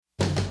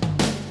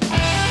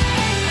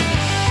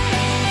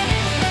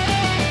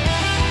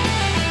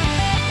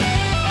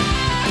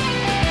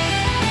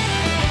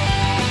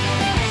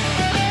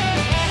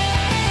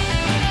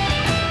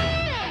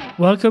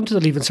Welcome to the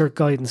Leaving Cert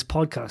Guidance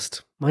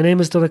podcast. My name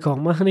is Donnacha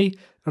O'Mahony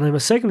and I'm a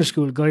secondary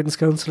school guidance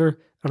counsellor,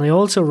 and I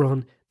also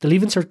run the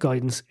Leaving Cert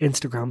Guidance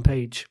Instagram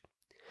page.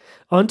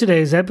 On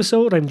today's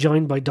episode, I'm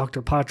joined by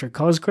Dr. Patrick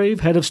Cosgrave,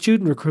 Head of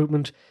Student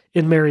Recruitment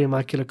in Mary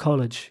Immaculate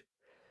College.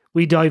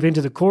 We dive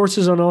into the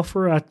courses on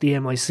offer at the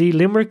MIC,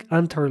 Limerick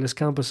and Thurles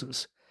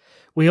campuses.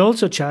 We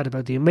also chat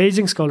about the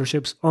amazing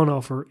scholarships on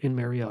offer in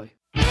Mary I.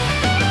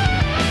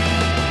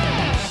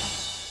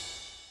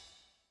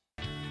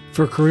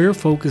 For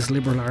career-focused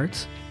liberal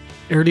arts,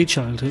 early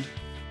childhood,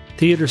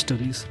 theatre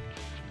studies,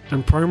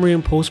 and primary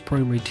and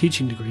post-primary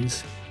teaching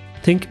degrees,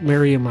 think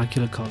Mary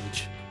Immaculate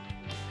College.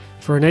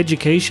 For an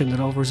education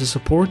that offers a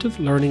supportive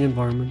learning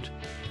environment,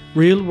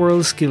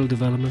 real-world skill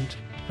development,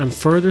 and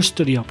further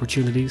study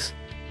opportunities,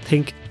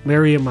 think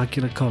Mary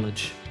Immaculate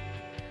College.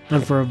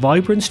 And for a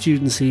vibrant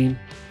student scene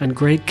and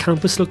great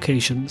campus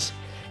locations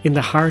in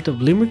the heart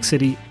of Limerick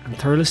City and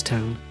Thurles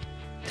Town,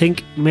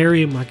 think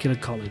Mary Immaculate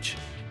College.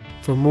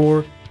 For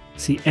more,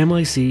 see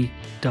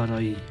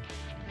mic.ie.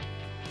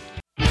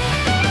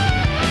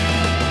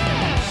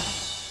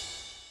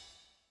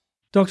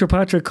 Dr.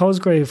 Patrick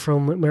Cosgrave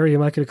from Mary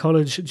Immaculate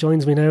College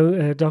joins me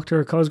now.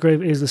 Dr.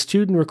 Cosgrave is the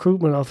Student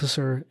Recruitment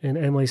Officer in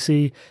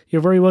MIC.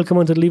 You're very welcome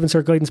onto the Leaving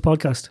Cert Guidance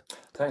podcast.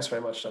 Thanks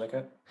very much,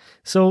 Donnacha.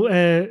 So,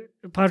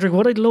 Patrick,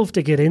 what I'd love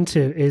to get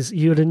into is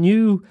you had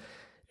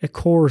a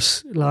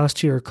course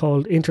last year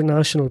called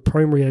International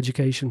Primary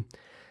Education.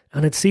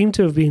 And it seemed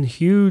to have been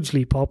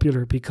hugely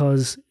popular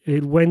because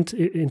it went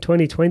in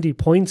 2020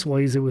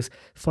 points-wise, it was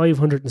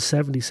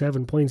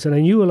 577 points. And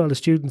I knew a lot of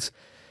students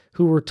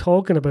who were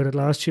talking about it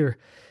last year.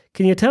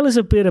 Can you tell us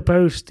a bit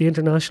about the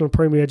International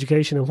Primary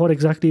Education and what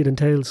exactly it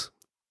entails?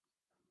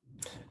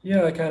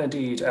 Yeah, I can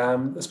indeed. I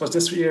suppose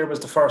this year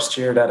was the first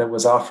year that it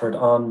was offered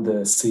on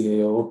the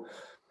CAO.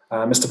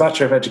 Mr.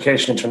 Bachelor of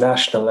Education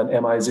International, and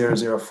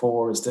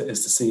MI004 is the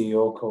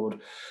CEO code.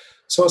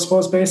 So I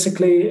suppose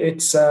basically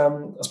it's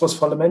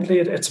fundamentally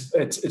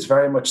it's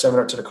very much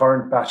similar to the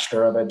current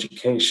Bachelor of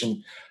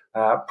Education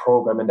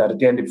program, in that at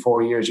the end of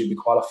 4 years you'd be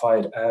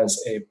qualified as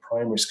a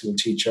primary school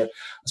teacher.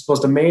 I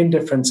suppose the main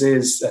difference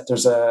is that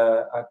there's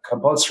a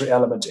compulsory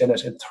element in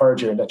it in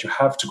third year, and that you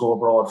have to go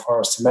abroad for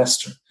a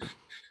semester.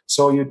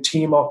 So you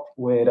team up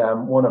with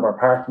one of our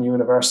partner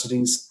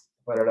universities,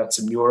 whether that's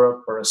in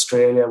Europe or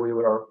Australia,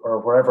 or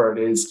wherever it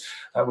is.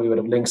 We would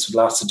have links with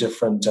lots of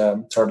different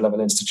third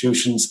level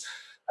institutions.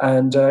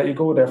 And you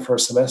go there for a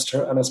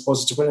semester, and I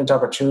suppose it's a brilliant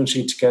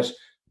opportunity to get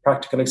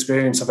practical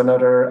experience of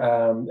another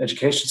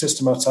education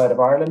system outside of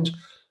Ireland.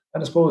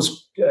 And I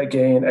suppose,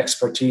 again,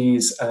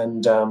 expertise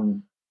and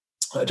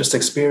just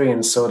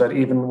experience, so that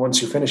even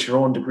once you finish your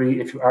own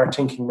degree, if you are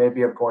thinking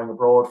maybe of going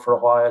abroad for a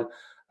while,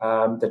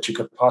 that you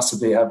could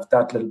possibly have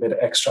that little bit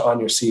extra on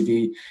your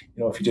CV,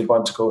 if you did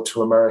want to go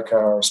to America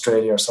or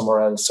Australia or somewhere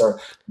else, or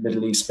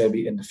Middle East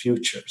maybe in the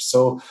future.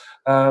 So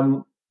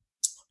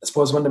I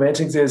suppose one of the main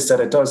things is that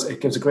it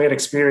gives a great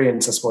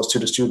experience, I suppose, to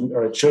the student,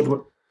 or it should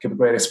give a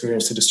great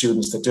experience to the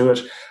students that do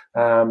it.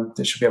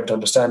 They should be able to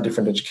understand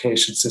different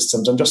education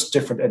systems and just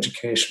different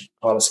education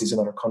policies in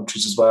other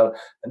countries as well.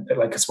 And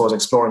I suppose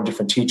exploring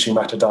different teaching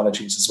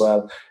methodologies as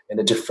well in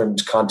a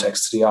different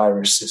context to the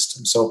Irish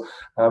system. So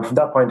from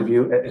that point of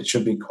view, it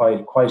should be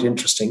quite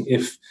interesting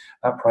if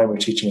primary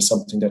teaching is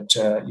something that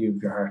you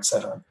have your heart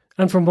set on.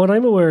 And from what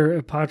I'm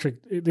aware, Patrick,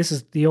 this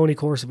is the only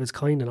course of its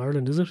kind in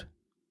Ireland, is it?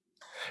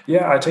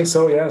 Yeah, I think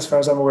so. Yeah, as far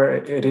as I'm aware,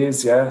 it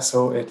is. Yeah,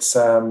 so it's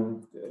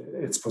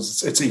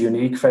a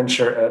unique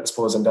venture, I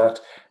suppose, in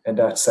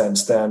that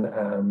sense. Then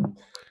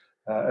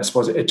I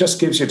suppose it just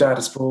gives you that,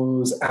 I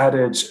suppose,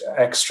 added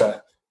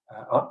extra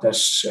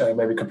that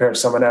maybe compared to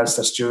someone else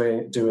that's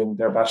doing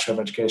their Bachelor of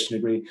Education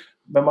degree,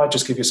 it might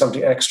just give you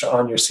something extra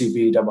on your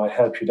CV that might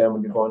help you then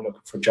when you're going looking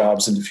for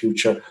jobs in the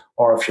future,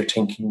 or if you're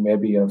thinking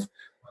maybe of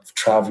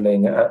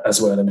traveling as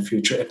well in the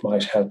future, it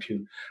might help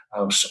you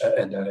out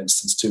in that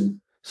instance too.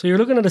 So you're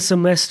looking at a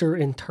semester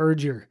in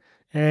third year.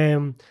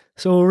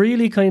 So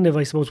really kind of,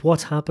 I suppose,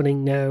 what's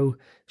happening now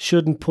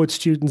shouldn't put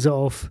students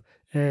off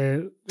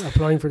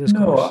applying for this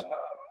course.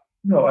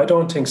 No, I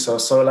don't think so.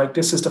 So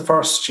this is the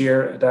first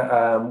year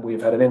that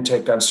we've had an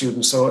intake on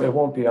students, so it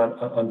won't be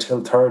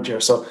until third year.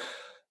 So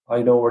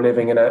I know we're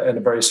living in a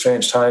very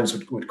strange times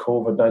with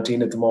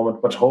COVID-19 at the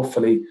moment, but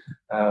hopefully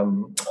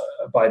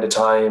by the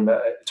time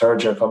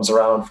third year comes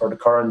around for the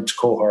current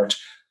cohort,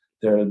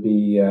 there'll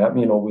be,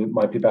 we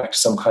might be back to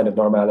some kind of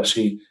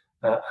normality,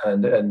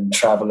 and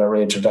travel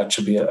arrangement that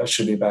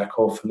should be back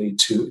hopefully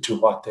to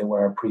what they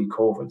were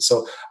pre-COVID.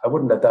 So I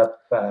wouldn't let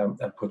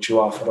that put you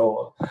off at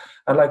all.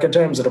 And in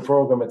terms of the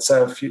program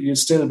itself, you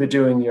still be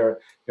doing your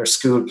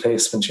school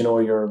placement.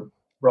 Your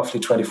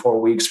roughly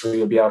 24 weeks where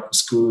you'll be out in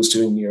schools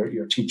doing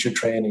your teacher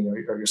training or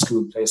your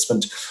school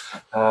placement.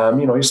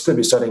 You'll still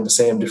be studying the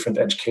same different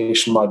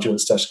education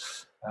modules that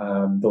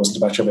those in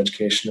the Bachelor of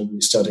Education will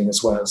be studying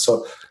as well.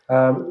 So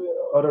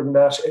other than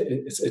that,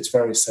 it's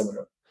very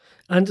similar.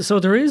 And so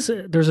there's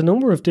a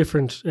number of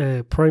different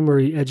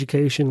primary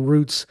education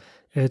routes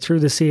through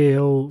the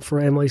CAO for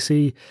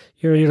MIC.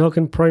 You're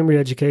looking primary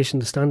education,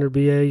 the standard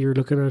BA. You're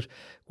looking at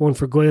one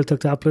for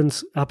Gaeltacht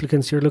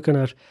applicants. You're looking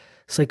at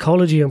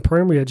psychology and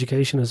primary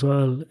education as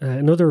well.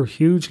 Another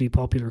hugely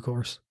popular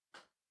course.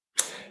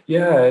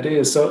 Yeah, it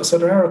is. So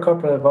there are a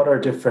couple of other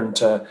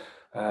different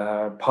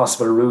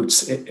possible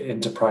routes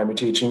into primary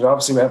teaching.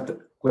 Obviously, we have the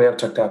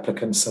Gaeltacht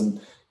applicants, and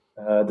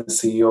the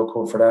CEO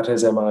code for that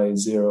is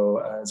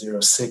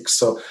MI006.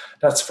 So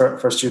that's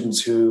for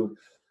students who,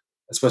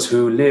 I suppose,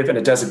 who live in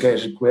a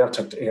designated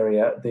Gaeltacht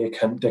area. They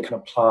can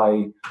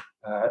apply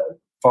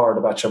for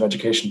the Bachelor of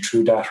Education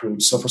through that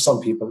route. So for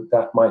some people,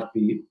 that might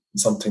be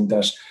something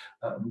that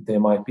they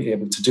might be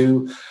able to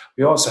do.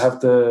 We also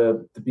have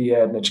the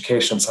BA in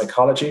Education and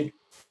Psychology,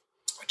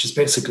 which is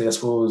basically, I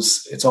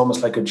suppose, it's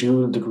almost like a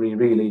dual degree,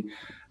 really.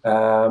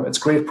 It's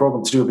a great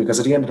program to do because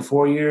at the end of the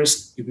 4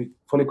 years, you'll be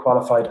fully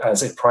qualified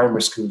as a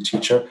primary school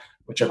teacher,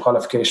 with your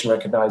qualification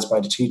recognised by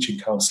the Teaching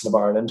Council of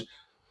Ireland.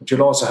 But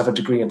you'll also have a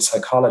degree in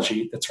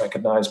psychology that's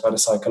recognised by the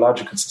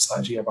Psychological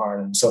Society of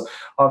Ireland. So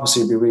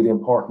obviously, it'd be really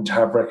important to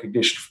have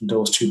recognition from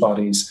those two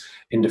bodies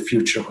in the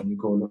future when you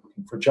go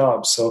looking for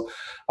jobs. So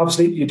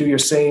obviously, you do your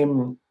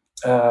same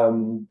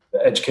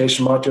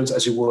education modules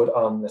as you would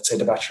on, let's say,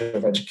 the Bachelor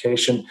of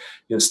Education.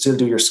 You'll still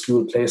do your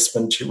school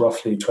placement,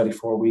 roughly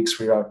 24 weeks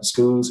where you're out in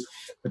schools,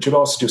 but you'll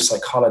also do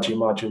psychology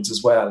modules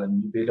as well.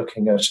 And you'll be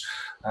looking at,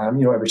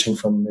 everything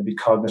from maybe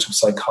cognitive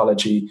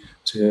psychology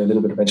to a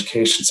little bit of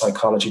education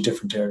psychology,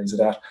 different areas of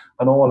that.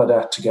 And all of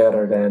that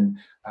together then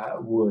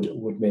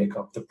would make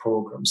up the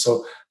program.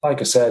 So like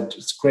I said,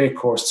 it's a great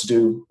course to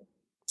do.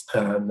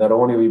 Not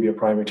only will you be a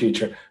primary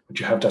teacher, but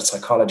you have that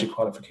psychology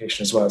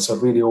qualification as well. So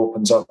it really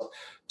opens up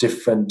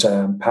different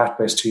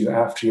pathways to you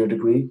after your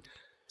degree.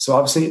 So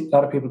obviously, a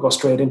lot of people go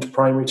straight into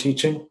primary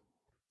teaching.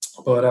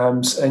 But,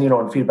 and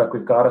feedback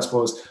we've got, I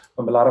suppose,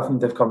 from a lot of them,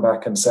 they've come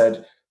back and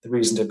said the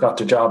reason they've got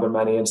the job in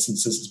many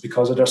instances is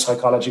because of their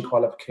psychology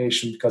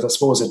qualification, because I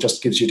suppose it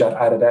just gives you that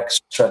added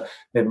extra,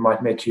 maybe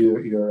might make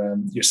your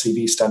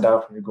CV stand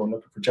out when you're going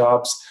looking for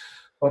jobs.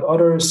 But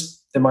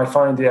others, they might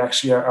find they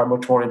actually are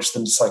much more interested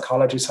in the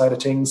psychology side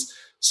of things.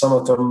 Some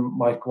of them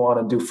might go on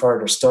and do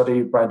further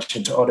study, branch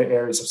into other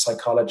areas of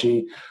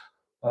psychology.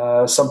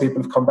 Some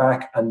people have come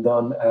back and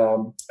done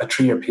a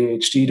 3-year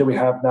PhD that we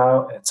have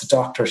now. It's a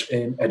doctorate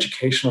in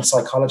educational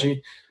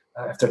psychology,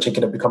 if they're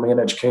thinking of becoming an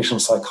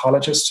educational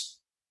psychologist.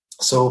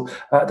 So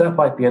that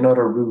might be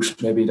another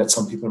route maybe that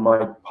some people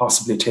might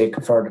possibly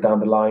take further down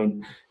the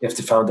line if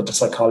they found that the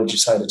psychology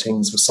side of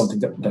things was something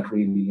that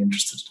really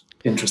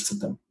interested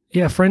them.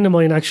 Yeah, a friend of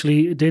mine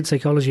actually did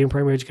psychology in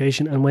primary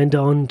education and went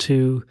on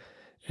to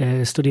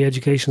study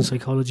education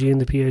psychology in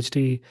the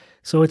PhD.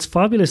 So it's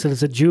fabulous that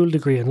it's a dual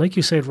degree. And like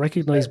you said,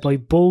 recognised by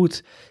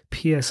both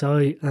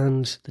PSI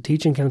and the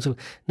Teaching Council.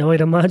 Now,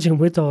 I'd imagine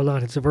with all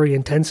that, it's a very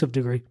intensive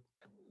degree.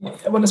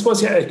 Well, I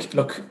suppose, I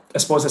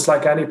suppose it's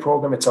like any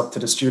program. It's up to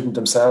the student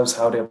themselves,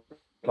 how they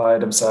apply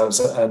themselves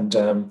and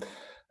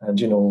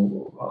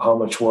how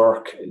much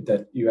work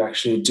that you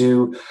actually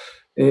do.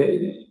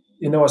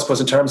 I suppose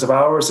in terms of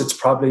hours, it's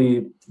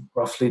probably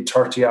roughly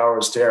 30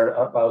 hours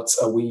thereabouts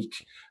a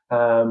week.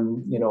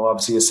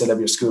 Obviously you still have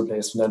your school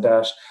placement and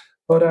that.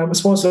 But I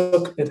suppose,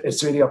 look,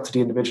 it's really up to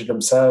the individual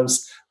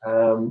themselves.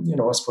 I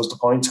suppose the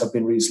points have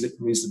been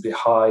reasonably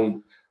high,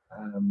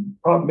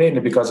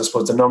 mainly because I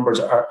suppose the numbers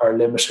are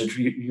limited.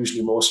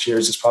 Usually most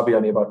years there's probably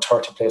only about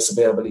 30 places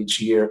available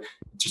each year.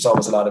 There's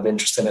always a lot of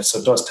interest in it, so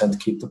it does tend to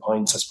keep the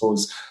points, I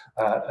suppose,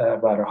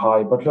 rather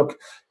high. But look,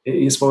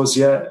 I suppose,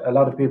 a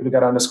lot of people who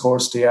get on this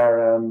course, they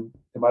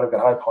might have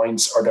got high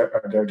points, or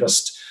they're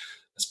just,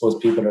 I suppose,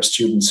 people or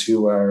students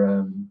who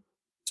are,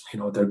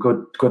 they're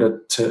good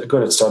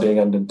at studying,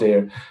 and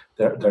they're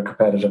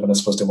competitive, and I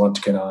suppose they want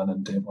to get on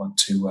and they want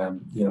to,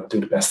 do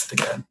the best that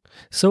they can.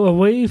 So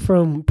away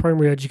from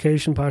primary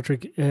education,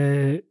 Patrick,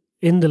 in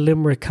the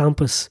Limerick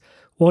campus,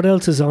 what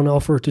else is on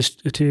offer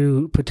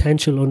to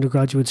potential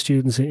undergraduate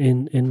students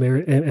in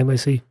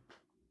MIC?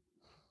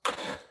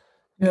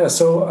 Yeah,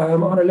 so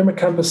on our Limerick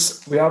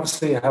campus, we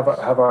obviously have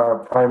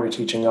our primary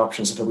teaching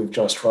options that we've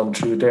just run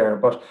through there,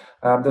 but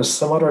there's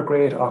some other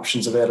great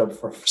options available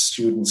for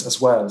students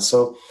as well.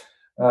 So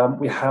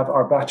we have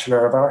our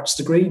Bachelor of Arts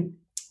degree,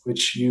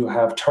 which you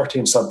have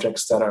 13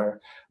 subjects that are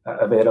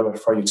available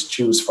for you to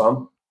choose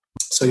from.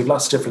 So you have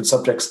lots of different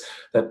subjects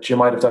that you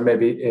might have done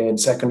maybe in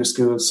secondary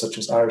schools, such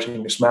as Irish,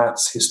 English,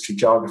 Maths, History,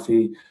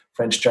 Geography,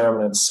 French,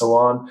 German, and so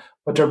on.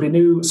 But there'll be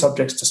new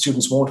subjects that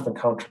students won't have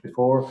encountered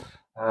before,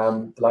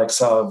 the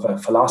likes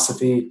of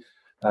philosophy,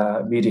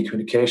 media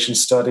communication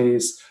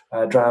studies,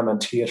 drama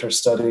and theatre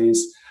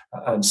studies,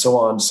 and so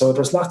on. So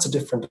there's lots of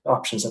different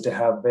options that they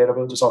have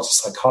available. There's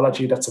also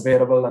psychology that's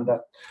available, and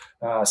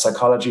that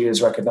psychology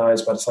is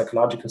recognised by the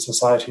Psychological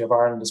Society of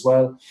Ireland as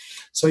well.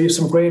 So you have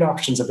some great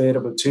options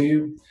available to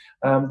you.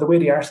 The way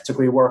the arts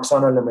degree works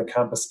on our Limerick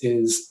campus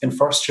is in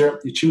first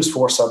year, you choose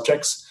 4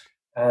 subjects,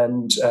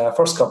 and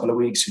first couple of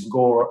weeks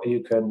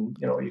you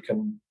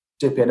can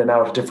dip in and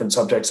out of different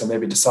subjects and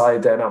maybe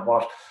decide then on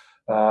what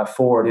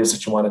 4 it is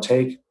that you want to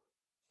take.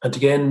 At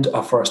the end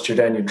of first year,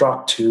 then you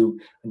drop 2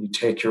 and you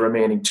take your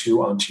remaining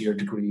 2 onto your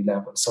degree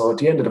level. So at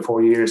the end of the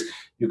 4 years,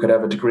 you could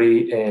have a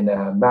degree in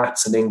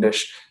maths and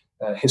English,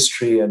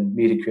 history and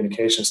media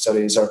communication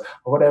studies, or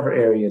whatever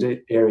areas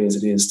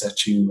it is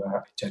that you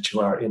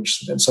are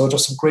interested in. So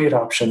there's some great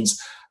options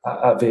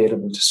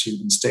available to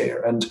students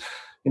there. And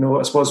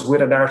I suppose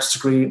with an arts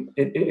degree,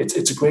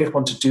 it's a great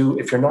one to do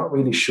if you're not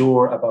really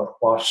sure about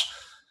what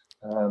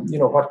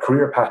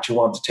career path you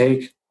want to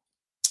take.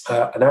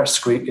 An arts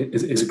degree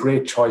is a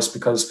great choice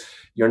because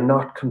you're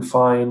not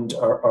confined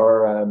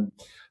or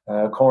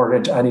cornered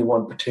into any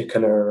one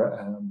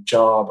particular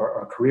job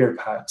or career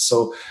path.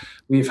 So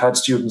we've had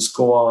students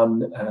go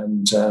on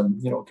and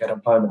get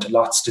employment in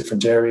lots of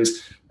different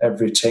areas,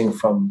 everything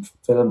from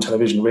film,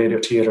 television, radio,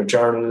 theatre,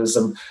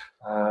 journalism.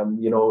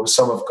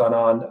 Some have gone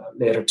on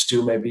later to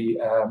do maybe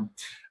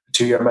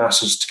 2-year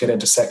masters to get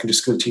into secondary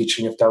school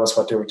teaching if that was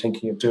what they were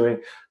thinking of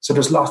doing. So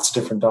there's lots of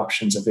different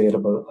options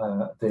available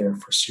there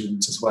for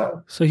students as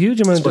well. So huge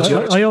amount.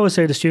 I always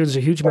say to students,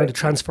 a huge amount of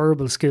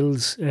transferable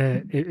skills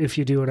if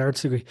you do an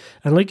arts degree.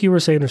 And like you were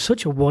saying, there's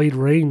such a wide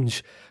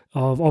range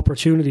of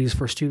opportunities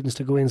for students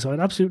to go in. So I'd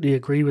absolutely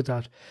agree with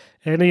that.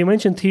 Now you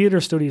mentioned theatre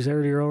studies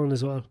earlier on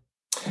as well.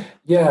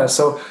 Yeah,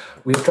 so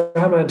we have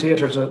drama and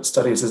theatre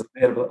studies is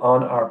available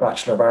on our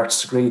Bachelor of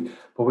Arts degree,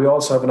 but we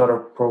also have another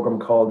program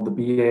called the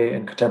BA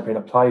in Contemporary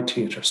and Applied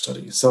Theatre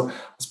Studies. So I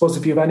suppose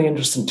if you have any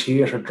interest in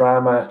theatre,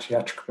 drama,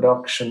 theatrical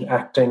production,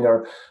 acting,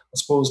 or I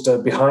suppose the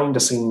behind the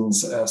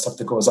scenes stuff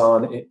that goes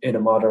on in a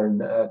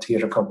modern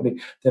theatre company,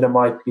 then it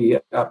might be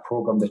a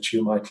program that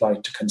you might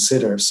like to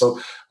consider. So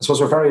I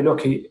suppose we're very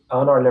lucky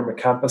on our Limerick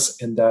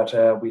campus in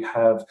that we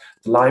have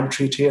the Lime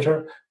Tree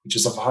Theatre, which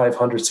is a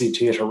 500-seat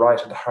theatre right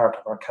at the heart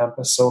of our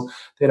campus. So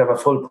they'd have a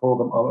full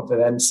programme of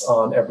events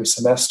on every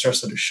semester.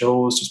 So there's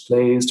shows, there's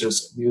plays,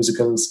 there's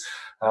musicals,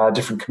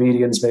 different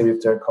comedians, maybe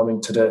if they're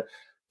coming to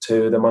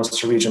the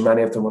Munster region,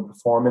 many of them would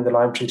perform in the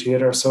Lime Tree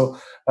Theatre. So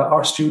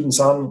our students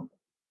on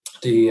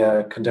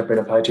the Contemporary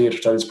and Applied Theatre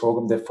Studies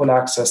programme, they have full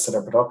access to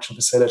their production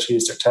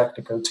facilities, their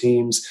technical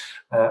teams,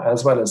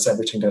 as well as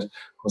everything that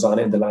goes on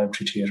in the Lime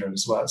Tree Theatre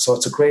as well. So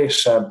it's a great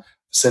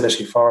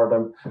facility for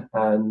them.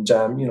 And,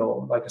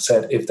 like I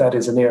said, if that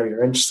is an area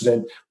you're interested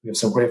in, we have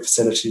some great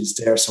facilities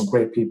there, some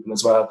great people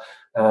as well.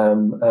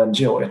 And,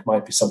 it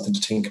might be something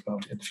to think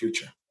about in the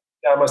future.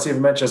 Yeah, I must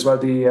even mention as well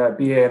the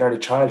BA in Early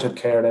Childhood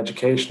Care and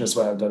Education as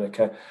well,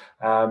 Danica.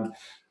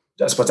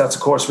 I suppose that's a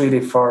course really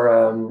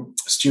for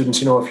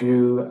students, if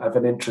you have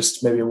an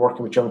interest maybe in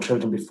working with young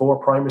children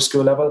before primary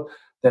school level,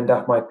 then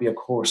that might be a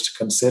course to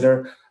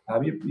consider.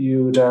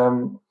 You'd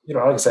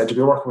like I said, to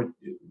be working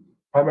with,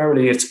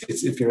 primarily it's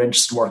if you're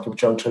interested in working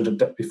with young children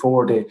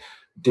before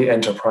they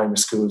enter primary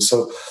school.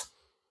 So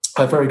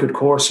a very good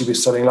course. You'll be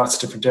studying lots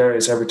of different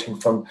areas, everything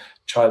from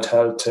child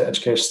health to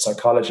education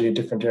psychology,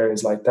 different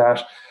areas like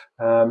that.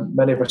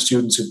 Many of our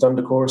students who've done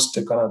the course,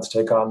 they've gone on to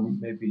take on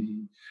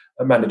maybe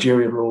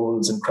managerial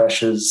roles in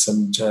creches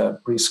and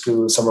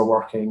preschool. Some are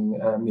working,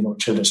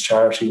 children's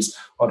charities.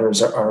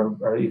 Others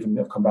are even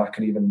have come back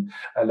and even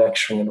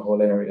lecturing in the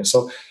whole area.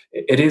 So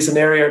it is an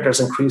area. There's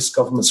increased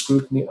government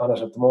scrutiny on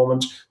it at the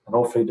moment, and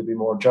hopefully there'll be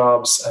more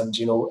jobs and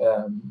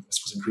I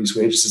suppose increased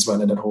wages as well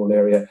in that whole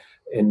area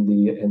in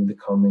the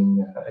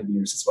coming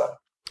years as well.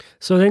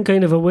 So then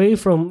kind of away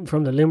from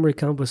the Limerick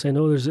campus, I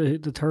know there's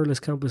the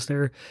Thurles campus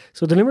there.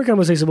 So the Limerick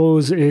campus, I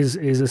suppose, is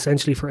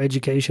essentially for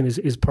education,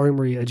 is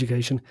primary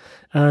education.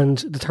 And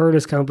the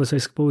Thurles campus, I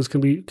suppose,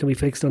 can be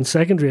fixed on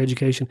secondary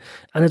education.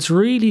 And it's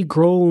really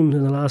grown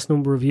in the last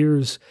number of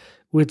years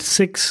with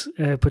 6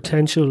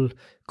 potential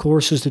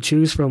courses to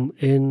choose from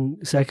in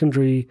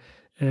secondary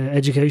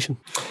education.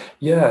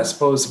 Yeah, I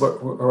suppose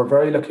we're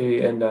very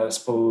lucky in that, I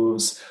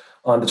suppose,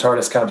 on the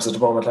Thurles campus at the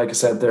moment. Like I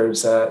said,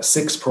 there's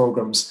 6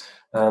 programs.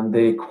 And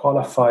they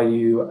qualify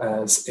you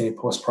as a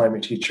post-primary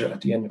teacher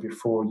at the end of your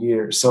 4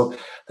 years. So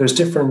there's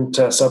different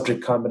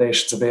subject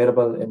combinations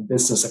available in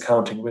business,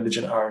 accounting,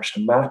 religion, Irish,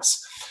 and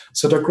maths.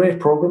 So they're great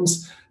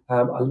programs.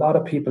 A lot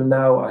of people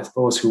now, I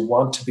suppose, who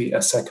want to be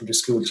a secondary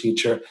school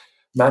teacher,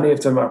 many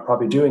of them are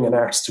probably doing an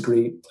arts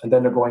degree, and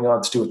then they're going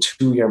on to do a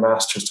 2-year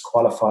master's to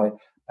qualify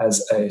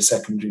as a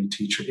secondary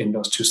teacher in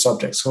those 2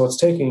 subjects. So it's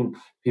taking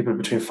people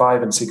between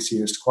 5 and 6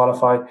 years to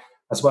qualify,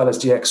 as well as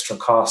the extra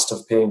cost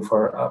of paying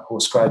for a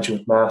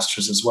postgraduate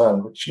master's as well,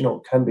 which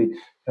can be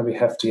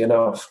hefty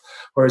enough.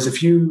 Whereas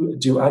if you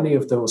do any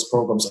of those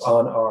programs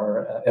on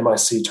our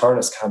MIC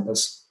Thurles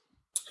campus,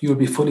 you will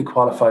be fully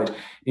qualified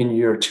in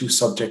your 2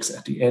 subjects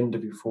at the end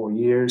of your 4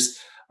 years,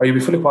 or you'll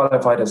be fully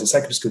qualified as a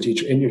secondary school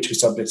teacher in your 2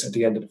 subjects at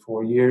the end of the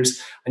 4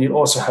 years, and you'll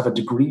also have a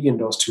degree in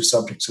those 2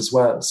 subjects as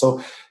well.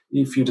 So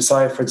if you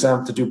decide, for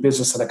example, to do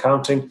business and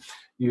accounting,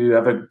 you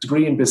have a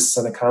degree in business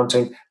and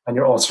accounting, and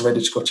you're also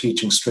ready to go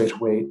teaching straight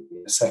away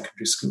in a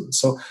secondary school.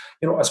 So,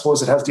 I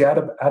suppose it has the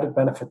added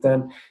benefit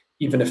then,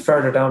 even if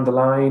further down the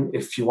line,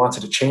 if you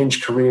wanted to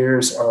change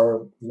careers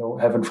or,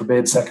 heaven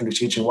forbid, secondary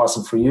teaching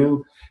wasn't for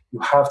you, you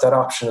have that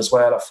option as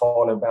well of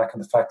falling back on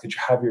the fact that you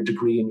have your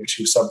degree in your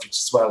 2 subjects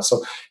as well.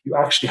 So you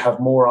actually have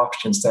more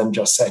options than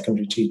just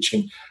secondary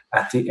teaching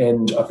at the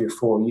end of your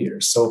 4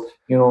 years. So,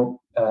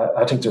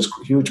 I think there's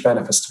huge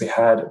benefits to be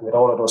had with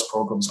all of those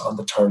programs on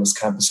the Thurles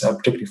campus,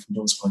 particularly from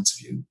those points of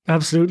view.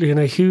 Absolutely. And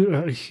I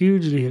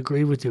hugely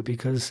agree with you,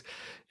 because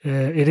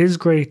it is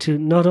great to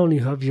not only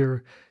have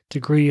your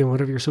degree in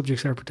whatever your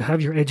subjects are, but to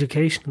have your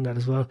education in that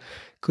as well.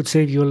 Could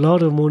save you a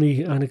lot of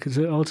money, and it could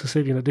also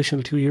save you an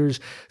additional 2 years.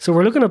 So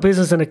we're looking at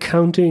business and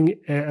accounting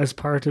as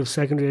part of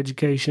secondary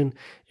education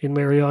in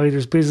Mary I.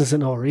 There's business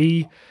and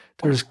RE,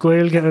 there's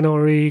Gaeilge and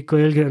RE,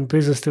 Gaeilge and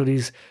business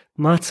studies,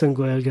 maths and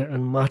Gaeilge,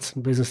 and maths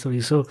and business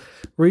studies. So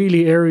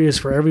really areas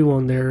for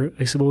everyone there,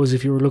 I suppose,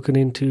 if you were looking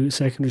into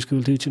secondary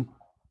school teaching.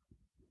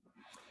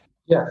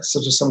 Yeah, so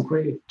there's some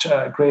great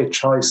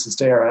choices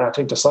there. And I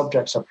think the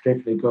subjects are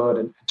particularly good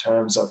in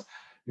terms of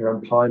your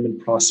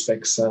employment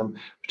prospects,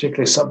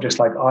 particularly subjects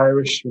like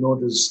Irish.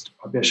 There's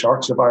probably a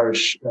shortage of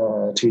Irish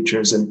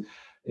teachers in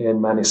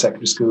many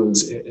secondary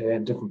schools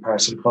in different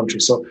parts of the country.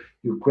 So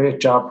you have great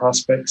job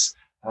prospects,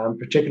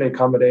 particularly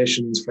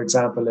accommodations. For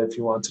example, if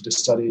you wanted to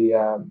study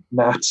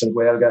maths and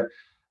Gaeilge,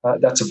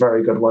 that's a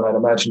very good one. I'd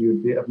imagine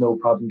you'd have no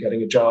problem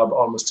getting a job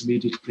almost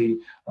immediately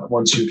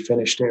once you'd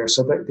finished there.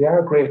 So they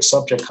are great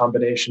subject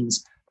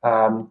combinations,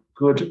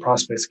 good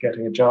prospects of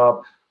getting a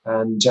job.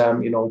 And,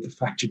 the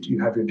fact that you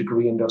have your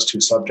degree in those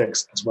 2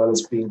 subjects, as well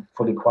as being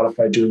fully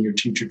qualified doing your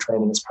teacher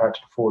training as part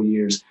of the 4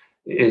 years,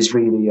 is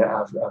really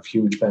of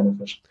huge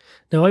benefit.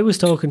 Now, I was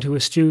talking to a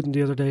student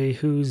the other day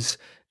who's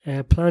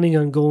planning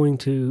on going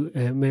to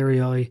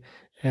Mary I,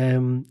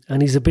 and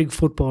he's a big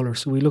footballer.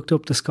 So we looked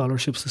up the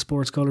scholarships, the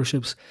sports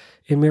scholarships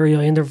in Mary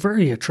I, and they're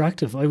very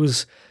attractive. I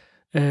was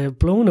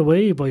blown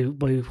away by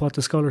what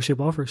the scholarship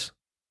offers.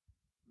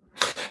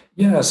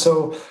 Yeah,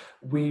 so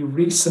we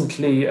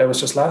recently, it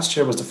was just last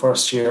year was the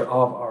first year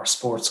of our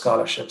sports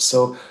scholarships.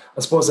 So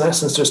I suppose in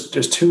essence,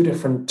 there's 2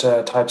 different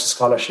types of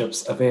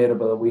scholarships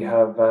available. We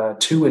have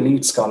 2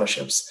 elite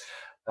scholarships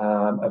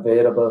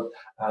available.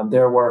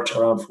 They're worth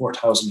around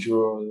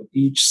 €4,000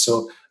 each.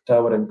 So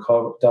that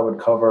would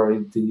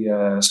cover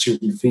the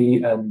student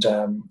fee and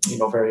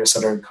various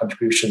other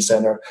contributions.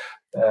 Then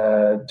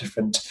or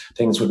different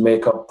things would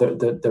make up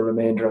the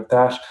remainder of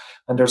that.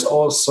 And there's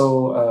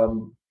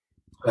also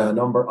a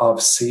number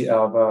of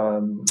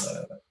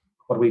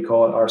what we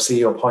call our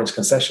CEO points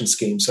concession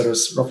scheme. So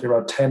there's roughly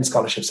around 10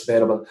 scholarships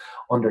available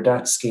under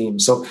that scheme.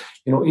 So,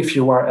 if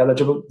you are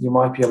eligible, you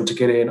might be able to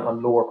get in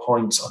on lower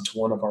points onto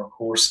one of our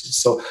courses.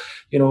 So,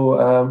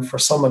 for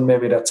someone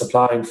maybe that's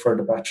applying for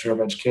the Bachelor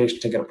of Education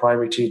to get a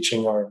primary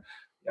teaching or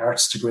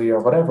arts degree or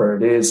whatever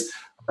it is,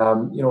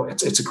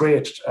 it's a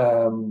great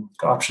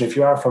option if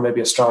you are from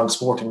maybe a strong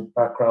sporting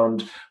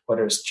background,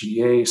 whether it's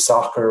GAA,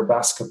 soccer,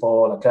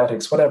 basketball,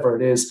 athletics, whatever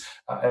it is,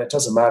 it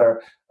doesn't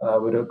matter. I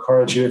would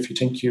encourage you, if you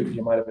think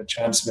you might have a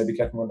chance of maybe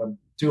getting one of them,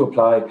 do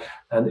apply,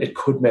 and it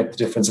could make the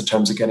difference in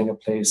terms of getting a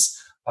place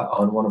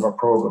on one of our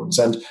programs.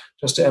 And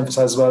just to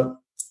emphasize as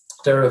well,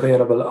 they're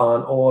available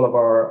on all of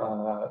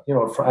our,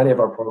 for any of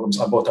our programs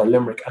on both our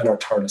Limerick and our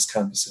Thurles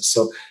campuses.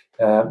 So,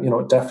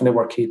 definitely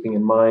worth keeping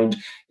in mind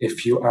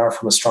if you are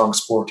from a strong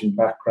sporting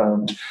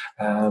background.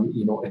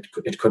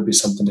 It could be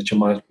something that you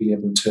might be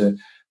able to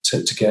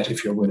get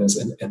if you're with us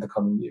in the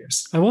coming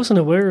years. I wasn't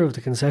aware of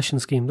the concession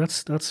scheme.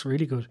 That's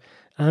really good.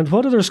 And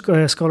what other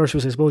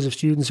scholarships, I suppose, if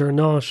students are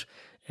not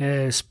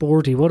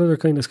sporty, what other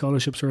kind of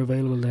scholarships are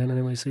available then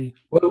in MIC?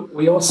 Well,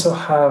 we also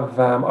have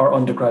our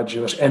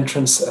undergraduate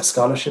entrance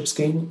scholarship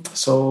scheme.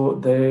 So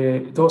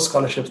those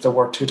scholarships, they're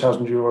worth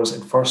 €2,000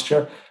 in first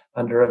year,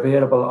 and they're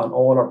available on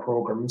all our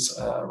programs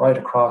right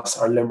across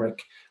our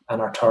Limerick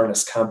and our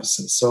Thurles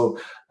campuses. So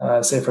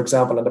say, for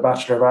example, in the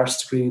Bachelor of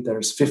Arts degree,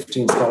 there's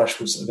 15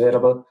 scholarships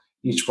available,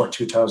 each worth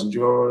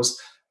 €2,000.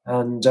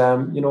 And,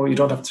 you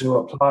don't have to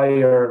apply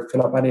or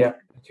fill up any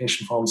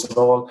application forms at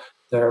all.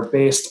 They're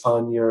based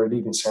on your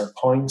Leaving Cert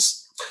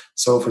points.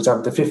 So, for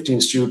example, the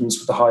 15 students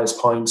with the highest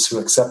points who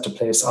accept a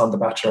place on the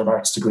Bachelor of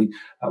Arts degree,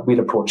 we'll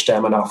approach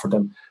them and offer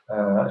them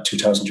a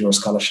 €2,000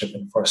 scholarship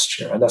in first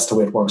year. And that's the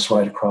way it works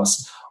right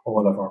across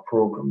all of our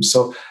programs.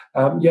 So,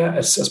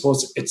 I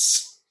suppose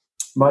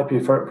might be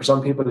for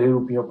some people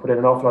who put in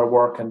an awful lot of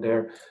work and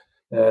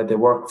they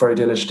work very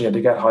diligently and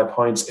they get high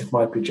points. It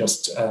might be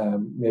just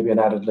maybe an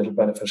added little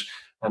benefit,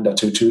 and that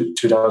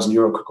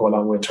 €2,000 could go a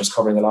long way towards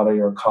covering a lot of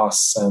your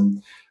costs.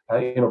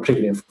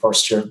 Particularly in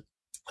first year,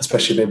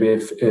 especially maybe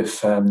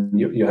if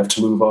you have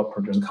to move up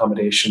or there's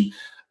accommodation,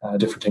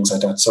 different things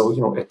like that. So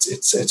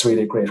it's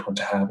really a great one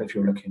to have if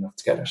you're lucky enough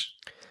to get it.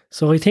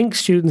 So I think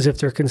students, if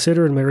they're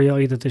considering Mary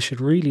I, that they should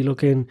really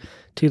look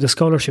into the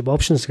scholarship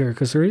options there,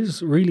 because there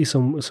is really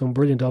some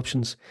brilliant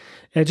options.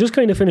 Just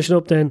kind of finishing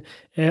up then,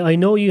 I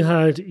know you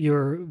had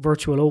your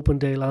virtual open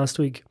day last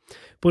week,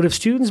 but if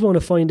students want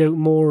to find out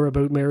more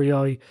about Mary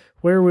I,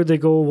 where would they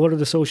go? What are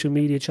the social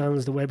media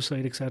channels, the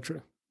website,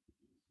 etc.?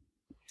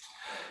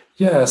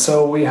 Yeah,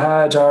 so we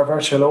had our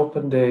virtual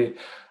open day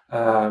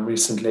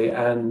recently,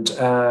 and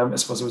I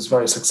suppose it was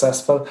very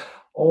successful.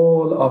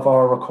 All of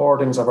our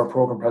recordings of our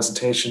program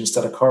presentations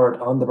that occurred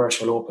on the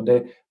virtual open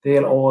day,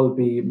 they'll all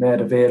be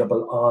made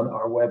available on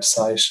our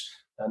website,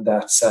 and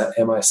that's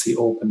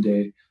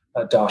micopenday.ie.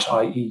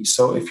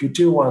 So if you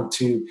do want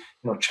to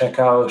check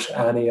out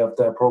any of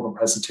the program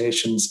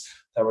presentations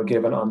that were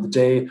given on the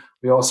day,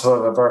 we also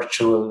have a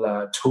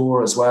virtual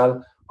tour as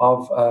well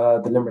of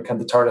the Limerick and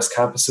the Thurles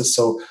campuses.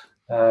 So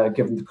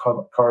given the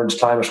current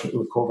climate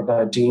with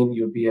COVID-19,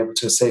 you'll be able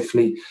to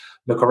safely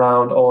look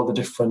around all the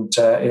different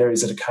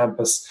areas of the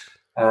campus,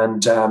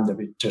 and there'll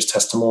be just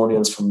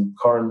testimonials from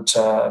current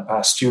and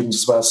past students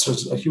as well. So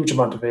there's a huge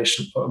amount of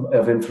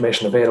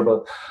information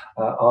available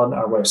on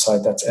our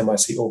website. That's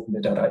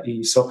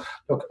micopenday.ie. So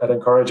look, I'd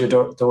encourage you,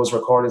 those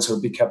recordings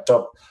will be kept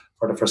up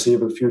for the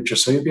foreseeable future.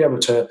 So you'll be able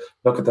to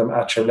look at them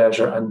at your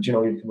leisure, and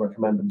you can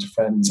recommend them to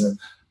friends or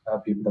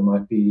people that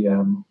might be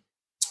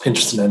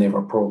interested in any of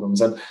our programs.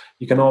 And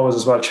you can always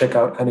as well check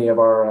out any of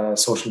our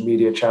social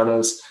media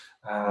channels.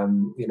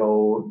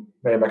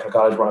 Mary Immaculate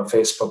College, we're on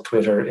Facebook,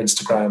 Twitter,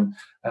 Instagram,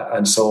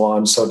 and so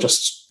on. So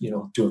just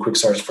do a quick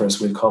search for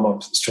us. We'll come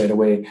up straight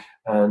away,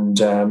 and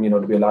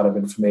there'll be a lot of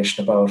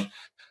information about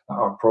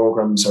our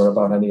programs or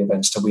about any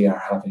events that we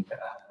are having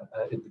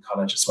in the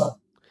college as well.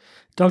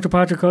 Dr.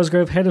 Patrick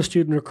Cosgrave, Head of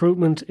Student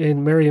Recruitment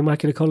in Mary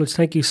Immaculate College,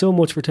 thank you so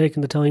much for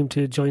taking the time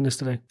to join us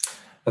today.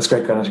 That's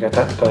great, Danica.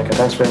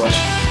 Thanks very much.